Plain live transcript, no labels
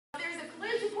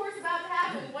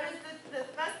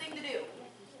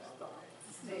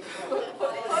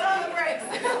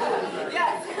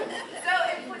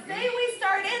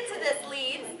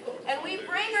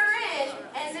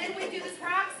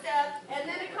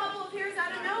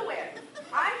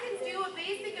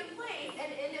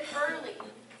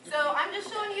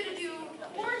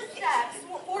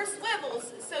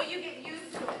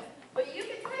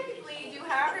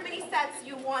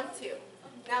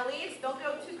Don't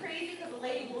go too crazy because the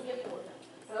lady will get bored.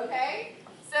 Okay?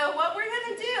 So what we're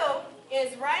going to do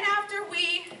is right after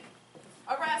we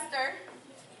arrest her,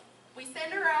 we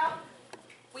send her out,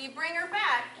 we bring her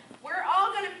back, we're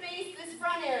all going to face this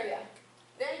front area.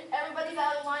 Then everybody's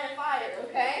out of line of fire,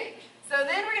 okay? So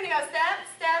then we're going to go step,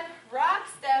 step, rock,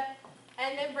 step,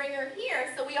 and then bring her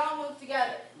here so we all move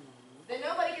together. Then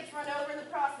nobody gets run over in the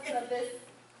process of this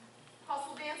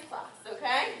hustle dance class,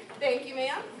 okay? Thank you,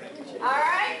 ma'am. All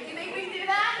right, you think we can do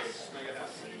that?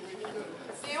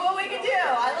 See what we can do.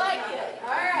 I like it. All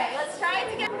right, let's try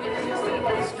it together.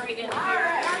 All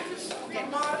right.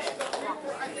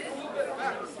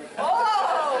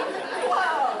 Whoa!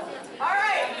 Whoa! All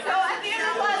right, so at the end of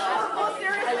the class, we'll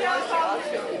seriously on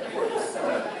competition.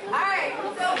 All right,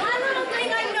 so one little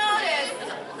thing I noticed,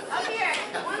 up here,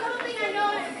 one little thing I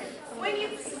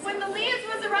noticed, when the leads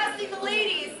was arresting the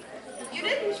ladies, you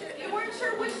weren't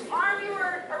sure which arm you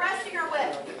were arresting her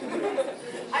with.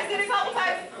 I did a couple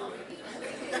times.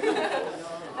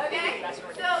 Okay?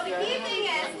 So the key thing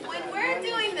is, when we're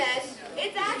doing this,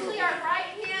 it's actually our right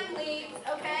hand leads,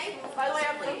 okay? By the way,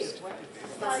 I'm leading.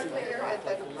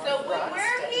 So when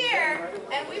we're here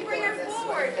and we bring her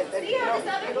forward, see how this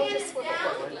other hand is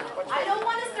down? I don't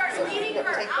want to start leading her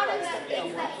out of that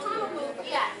tunnel move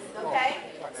yet, okay?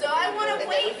 So I want to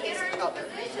wait, get her into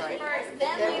position first,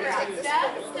 then lead her out. Step,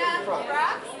 step,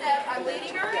 rock, step. I'm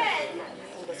leading her in.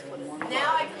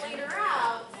 Now I can lead her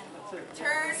out.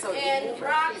 Turn and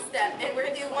rock, step. And we're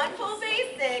going to do one full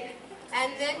basic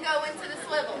and then go into the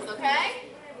swivels, okay?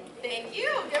 Thank you.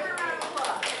 Give her a round of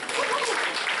applause.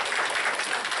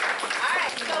 All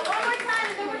right, so one more time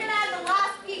and then we're going to add the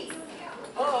last piece.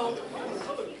 Uh-oh.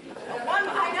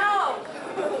 I know.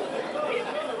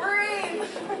 Breathe.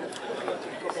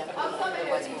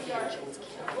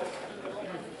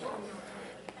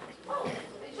 Oh,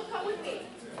 she'll come with me.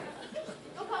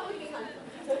 She'll come with me, honey.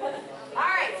 All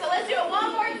right, so let's do it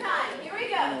one more time. Here we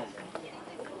go.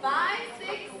 5, 6,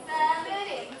 7,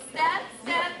 8. Step,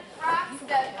 step, rock,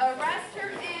 step. Arrest her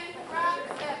in, rock,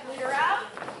 step. Lead her out.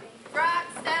 Rock,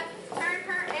 step. Turn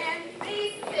her in.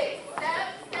 Basic. Step,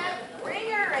 step. Bring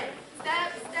her in. Step,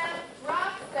 step.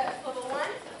 Rock, step. Level 1,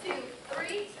 2,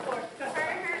 3, 4.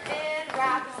 Turn her in.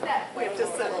 Rock, step. We have to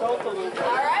settle both of them.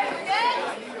 All right, we're good?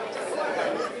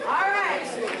 All right.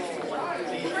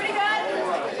 Pretty good?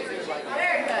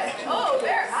 Very good. Oh,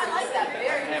 there. I like that.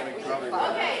 Very good.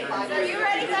 Okay, so you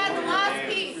ready to add the last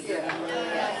piece? Yay.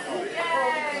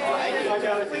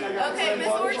 Okay, Miss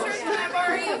Orchard, can I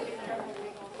borrow you?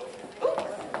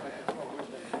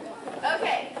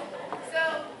 Okay, so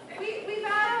we've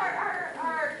got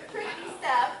our tricky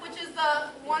step, which is the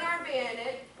one-arm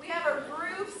bandit. We have our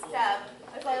groove step,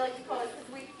 as I like to call it, because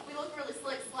we look really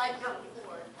slick sliding out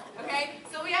before. Okay,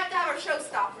 so we have to have our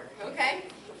showstopper, okay?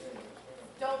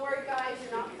 Don't worry, guys,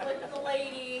 you're not flipping the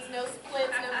ladies, no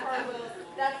splits, no cartwheels.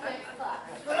 That's next class.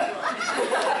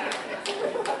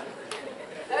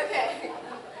 Okay,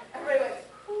 everybody wait.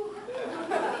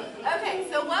 Okay,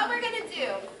 so what we're going to do,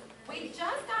 we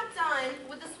just got done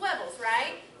with the swivels,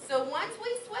 right? So once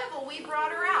we swivel, we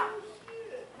brought her out.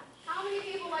 How many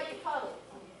people like to cuddle?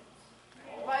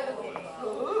 By the way,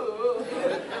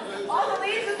 all the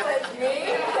leads is with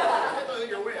me.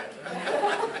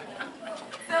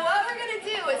 So what we're going to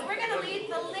do is we're going to lead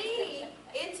the lady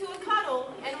into a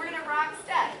cuddle and we're going to rock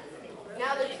step.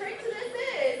 Now the trick to this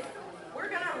is we're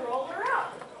going to roll her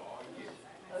out.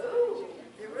 Ooh.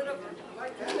 Get rid of her.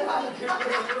 Like that.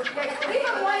 Okay, leave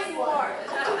her one more.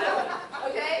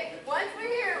 Okay? Once we're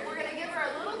here, we're going to give her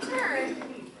a little turn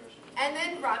and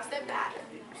then rock step back.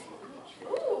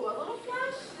 Ooh, a little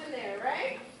flash in there,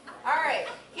 right? All right,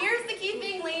 here's the key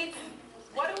thing, leads.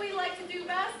 What do we like to do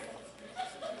best?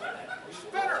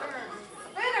 Spinner.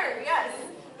 Spinner, yes.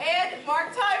 And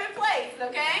mark time and place,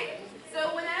 okay?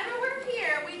 So whenever we're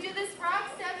here, we do this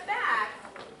rock step back.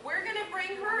 We're going to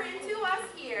bring her into us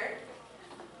here,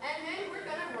 and then we're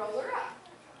going to roll her up.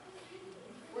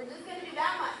 We're just going to do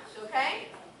that much, okay?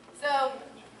 So,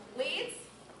 leads,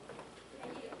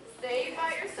 stay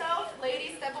by yourself.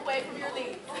 Ladies, step away from your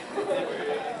leads.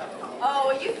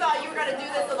 Oh, you thought you were going to do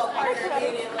this with a partner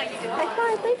immediately. High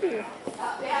five, thank you.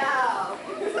 Yeah.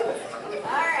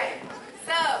 All right.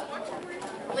 So,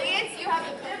 leads, you have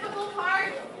the difficult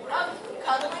part of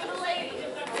cuddling the lady.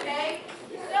 Okay?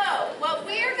 So, what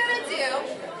we're going to do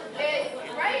is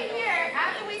right here,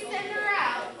 after we send her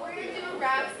out, we're going to do a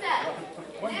rock step.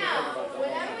 Now,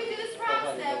 whenever we do this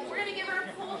rock step, we're going to give her a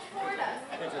pull toward us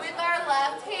with our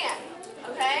left hand.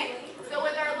 Okay? So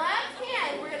with our left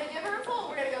hand, we're going to give her a pull.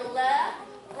 We're going to go left,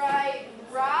 right,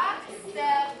 rock,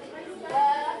 step,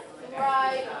 left,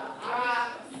 right,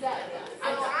 rock, step.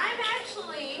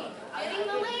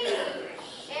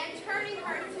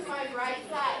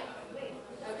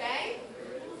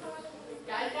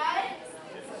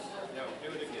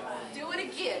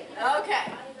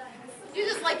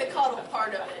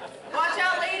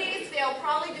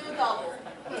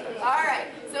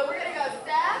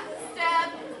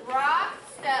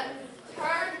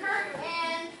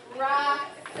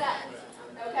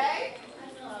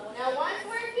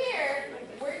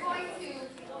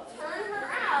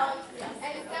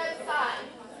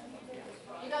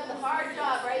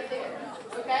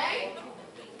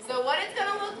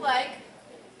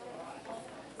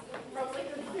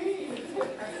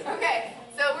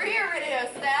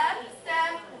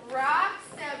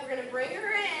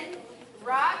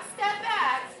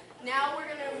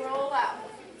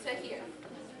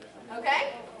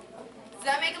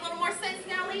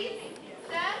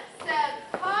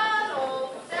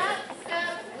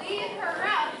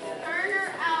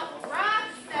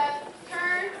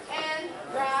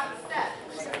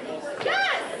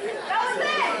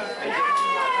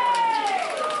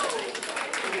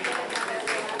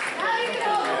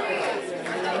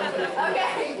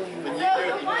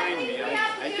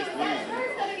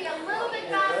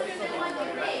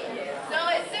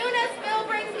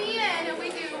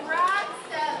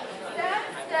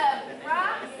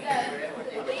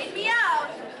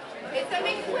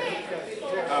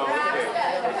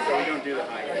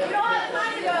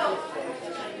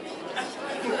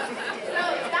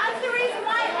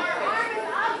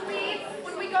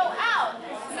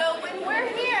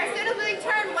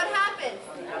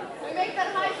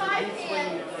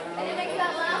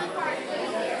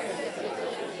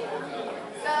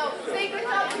 good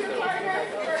job to your partner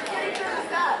for getting through the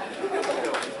stuff.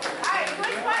 All right,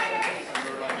 switch partners.